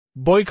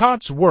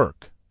Boycotts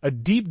work, a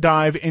deep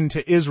dive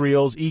into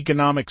Israel's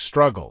economic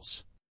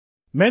struggles.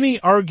 Many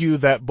argue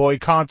that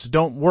boycotts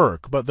don't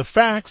work, but the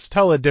facts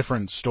tell a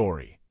different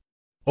story.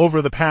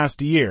 Over the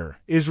past year,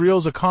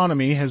 Israel's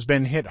economy has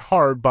been hit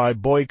hard by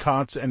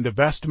boycotts and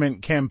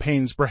divestment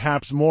campaigns,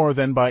 perhaps more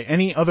than by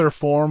any other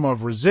form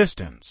of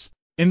resistance.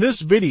 In this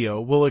video,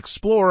 we'll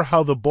explore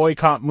how the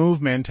boycott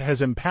movement has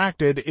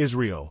impacted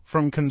Israel,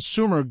 from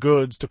consumer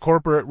goods to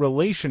corporate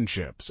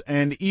relationships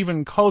and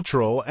even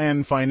cultural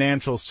and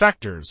financial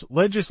sectors,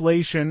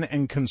 legislation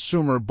and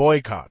consumer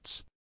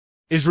boycotts.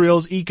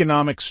 Israel's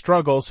economic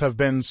struggles have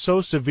been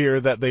so severe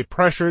that they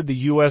pressured the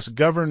U.S.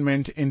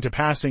 government into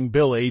passing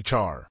Bill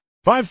H.R.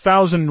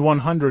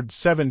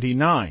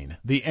 5179,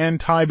 the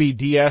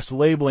Anti-BDS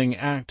Labeling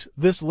Act.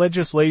 This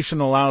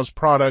legislation allows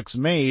products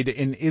made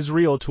in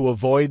Israel to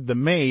avoid the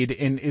Made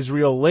in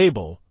Israel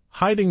label,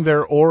 hiding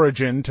their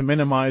origin to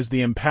minimize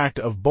the impact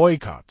of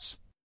boycotts.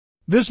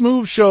 This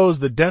move shows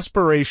the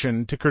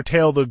desperation to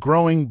curtail the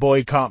growing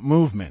boycott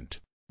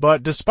movement.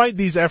 But despite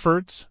these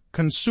efforts,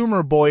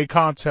 consumer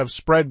boycotts have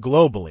spread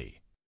globally.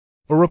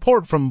 A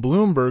report from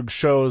Bloomberg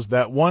shows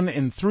that 1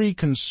 in 3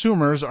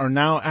 consumers are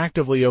now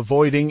actively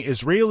avoiding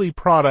Israeli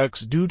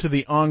products due to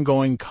the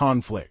ongoing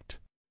conflict.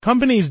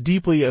 Companies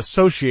deeply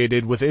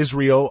associated with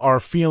Israel are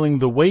feeling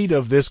the weight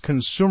of this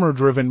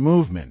consumer-driven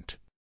movement.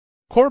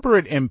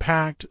 Corporate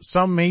impact.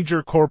 Some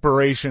major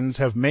corporations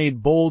have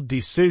made bold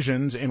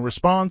decisions in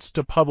response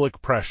to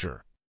public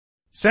pressure.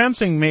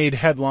 Samsung made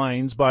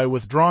headlines by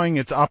withdrawing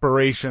its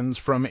operations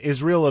from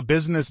Israel, a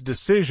business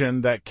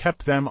decision that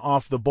kept them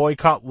off the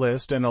boycott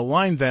list and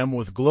aligned them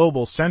with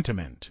global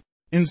sentiment.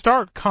 In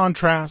stark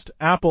contrast,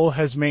 Apple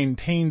has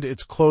maintained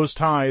its close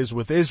ties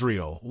with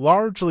Israel,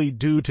 largely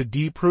due to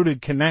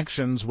deep-rooted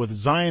connections with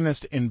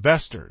Zionist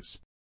investors.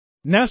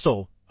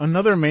 Nestle,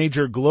 another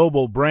major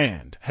global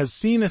brand, has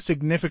seen a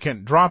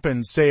significant drop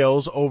in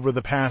sales over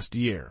the past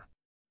year.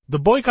 The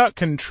boycott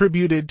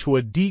contributed to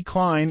a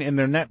decline in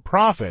their net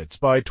profits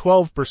by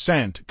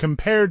 12%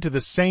 compared to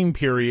the same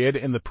period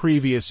in the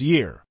previous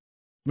year.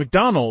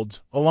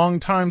 McDonald's, a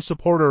longtime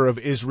supporter of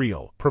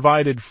Israel,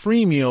 provided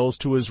free meals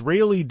to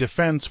Israeli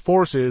Defense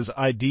Forces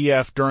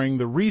 (IDF) during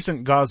the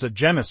recent Gaza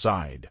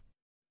genocide.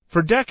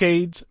 For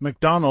decades,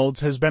 McDonald's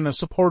has been a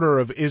supporter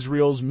of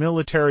Israel's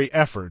military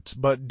efforts,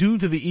 but due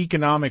to the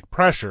economic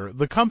pressure,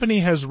 the company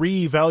has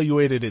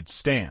re-evaluated its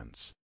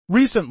stance.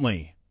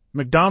 Recently,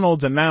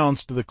 McDonald's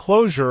announced the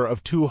closure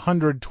of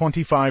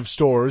 225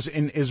 stores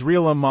in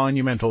Israel, a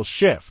monumental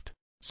shift.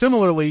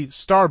 Similarly,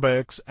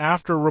 Starbucks,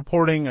 after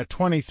reporting a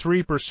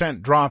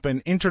 23% drop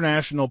in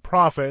international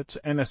profits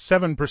and a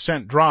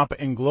 7% drop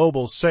in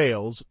global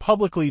sales,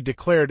 publicly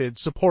declared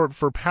its support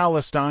for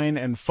Palestine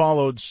and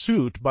followed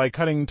suit by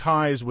cutting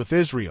ties with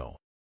Israel.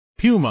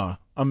 Puma,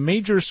 a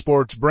major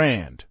sports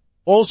brand,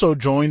 also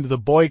joined the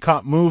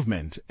boycott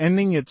movement,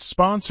 ending its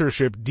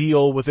sponsorship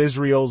deal with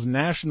Israel's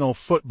national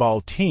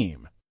football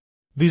team.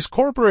 These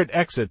corporate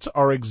exits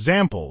are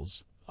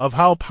examples of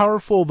how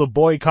powerful the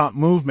boycott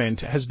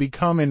movement has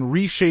become in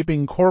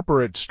reshaping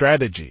corporate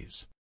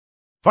strategies.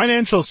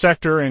 Financial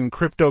sector and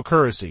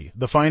cryptocurrency.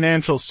 The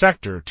financial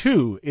sector,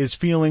 too, is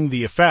feeling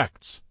the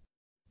effects.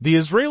 The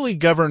Israeli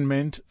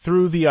government,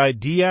 through the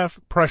IDF,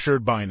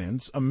 pressured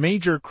Binance, a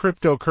major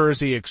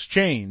cryptocurrency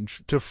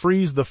exchange, to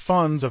freeze the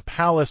funds of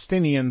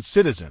Palestinian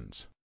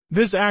citizens.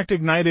 This act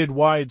ignited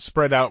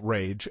widespread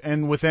outrage,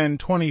 and within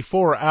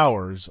 24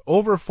 hours,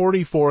 over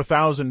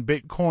 44,000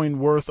 Bitcoin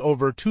worth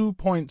over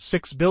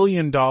 $2.6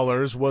 billion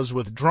was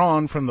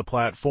withdrawn from the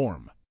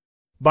platform.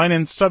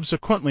 Binance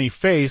subsequently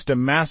faced a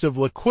massive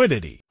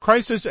liquidity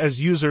crisis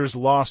as users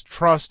lost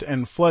trust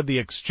and fled the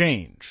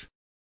exchange.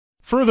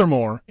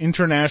 Furthermore,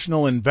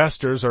 international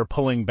investors are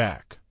pulling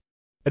back.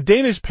 A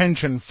Danish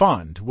pension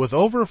fund with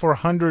over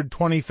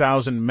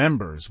 420,000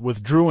 members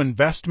withdrew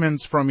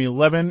investments from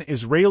 11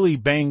 Israeli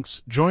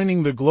banks,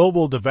 joining the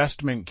global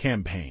divestment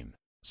campaign.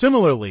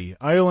 Similarly,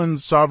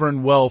 Ireland's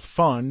sovereign wealth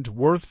fund,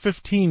 worth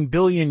 €15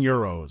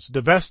 billion,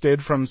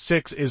 divested from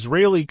 6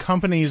 Israeli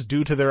companies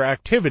due to their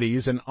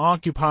activities in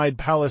occupied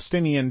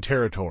Palestinian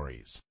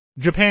territories.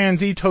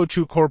 Japan's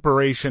Itochu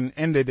Corporation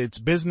ended its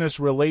business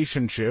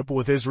relationship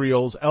with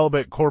Israel's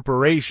Elbit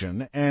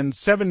Corporation, and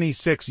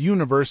 76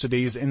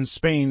 universities in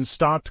Spain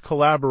stopped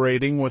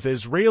collaborating with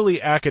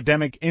Israeli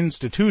academic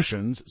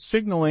institutions,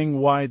 signaling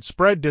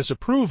widespread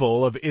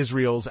disapproval of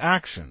Israel's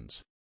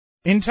actions.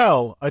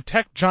 Intel, a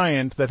tech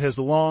giant that has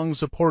long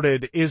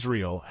supported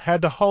Israel,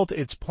 had to halt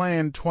its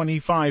planned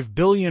 $25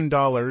 billion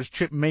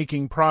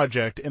chip-making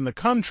project in the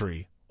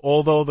country,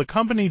 although the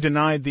company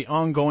denied the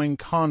ongoing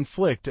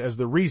conflict as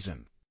the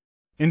reason.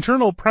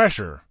 Internal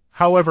pressure,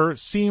 however,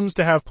 seems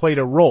to have played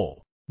a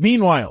role.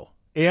 Meanwhile,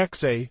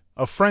 AXA,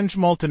 a French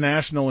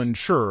multinational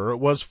insurer,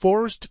 was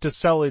forced to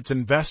sell its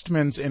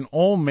investments in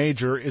all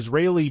major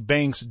Israeli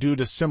banks due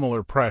to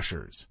similar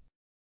pressures.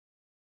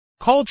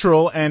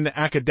 Cultural and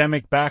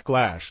academic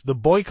backlash. The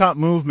boycott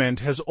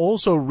movement has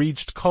also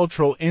reached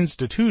cultural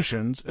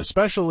institutions,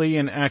 especially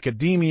in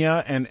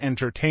academia and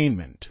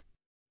entertainment.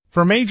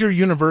 For major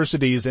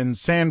universities in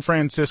San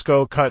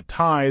Francisco cut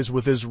ties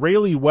with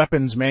Israeli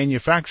weapons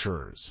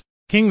manufacturers.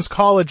 King's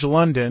College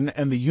London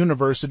and the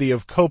University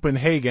of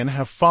Copenhagen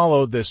have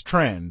followed this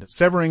trend,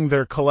 severing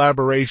their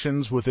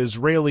collaborations with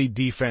Israeli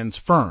defense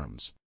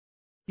firms.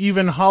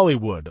 Even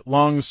Hollywood,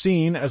 long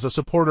seen as a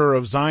supporter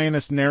of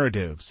Zionist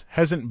narratives,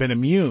 hasn't been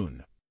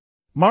immune.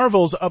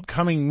 Marvel's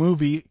upcoming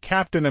movie,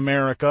 Captain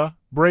America: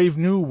 Brave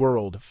New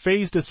World,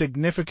 faced a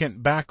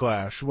significant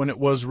backlash when it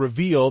was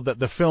revealed that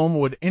the film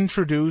would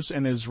introduce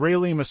an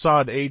Israeli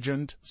Mossad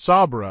agent,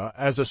 Sabra,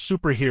 as a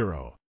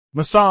superhero.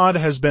 Mossad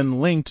has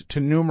been linked to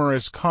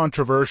numerous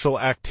controversial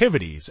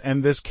activities,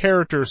 and this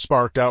character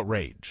sparked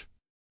outrage.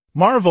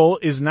 Marvel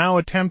is now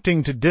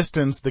attempting to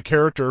distance the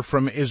character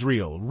from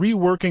Israel,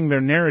 reworking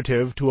their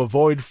narrative to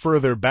avoid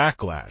further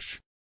backlash.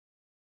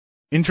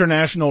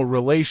 International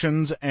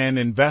relations and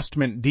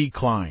investment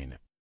decline.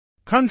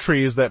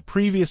 Countries that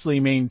previously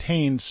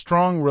maintained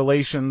strong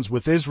relations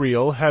with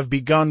Israel have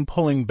begun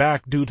pulling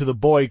back due to the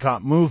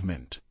boycott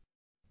movement.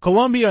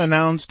 Colombia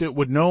announced it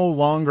would no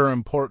longer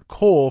import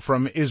coal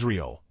from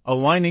Israel,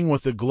 aligning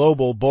with the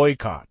global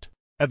boycott.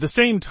 At the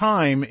same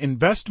time,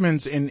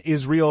 investments in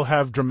Israel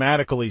have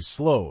dramatically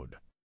slowed.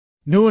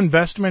 New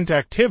investment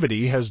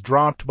activity has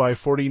dropped by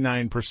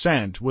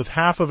 49%, with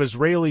half of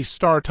Israeli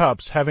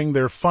startups having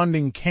their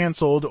funding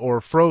cancelled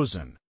or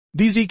frozen.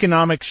 These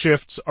economic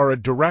shifts are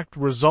a direct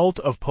result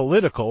of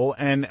political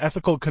and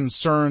ethical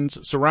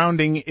concerns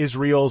surrounding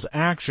Israel's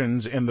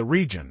actions in the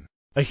region.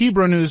 A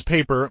Hebrew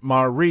newspaper,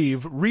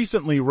 Ma'ariv,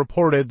 recently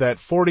reported that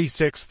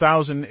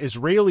 46,000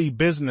 Israeli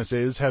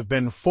businesses have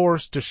been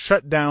forced to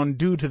shut down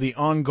due to the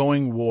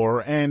ongoing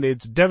war and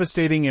its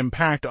devastating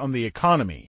impact on the economy.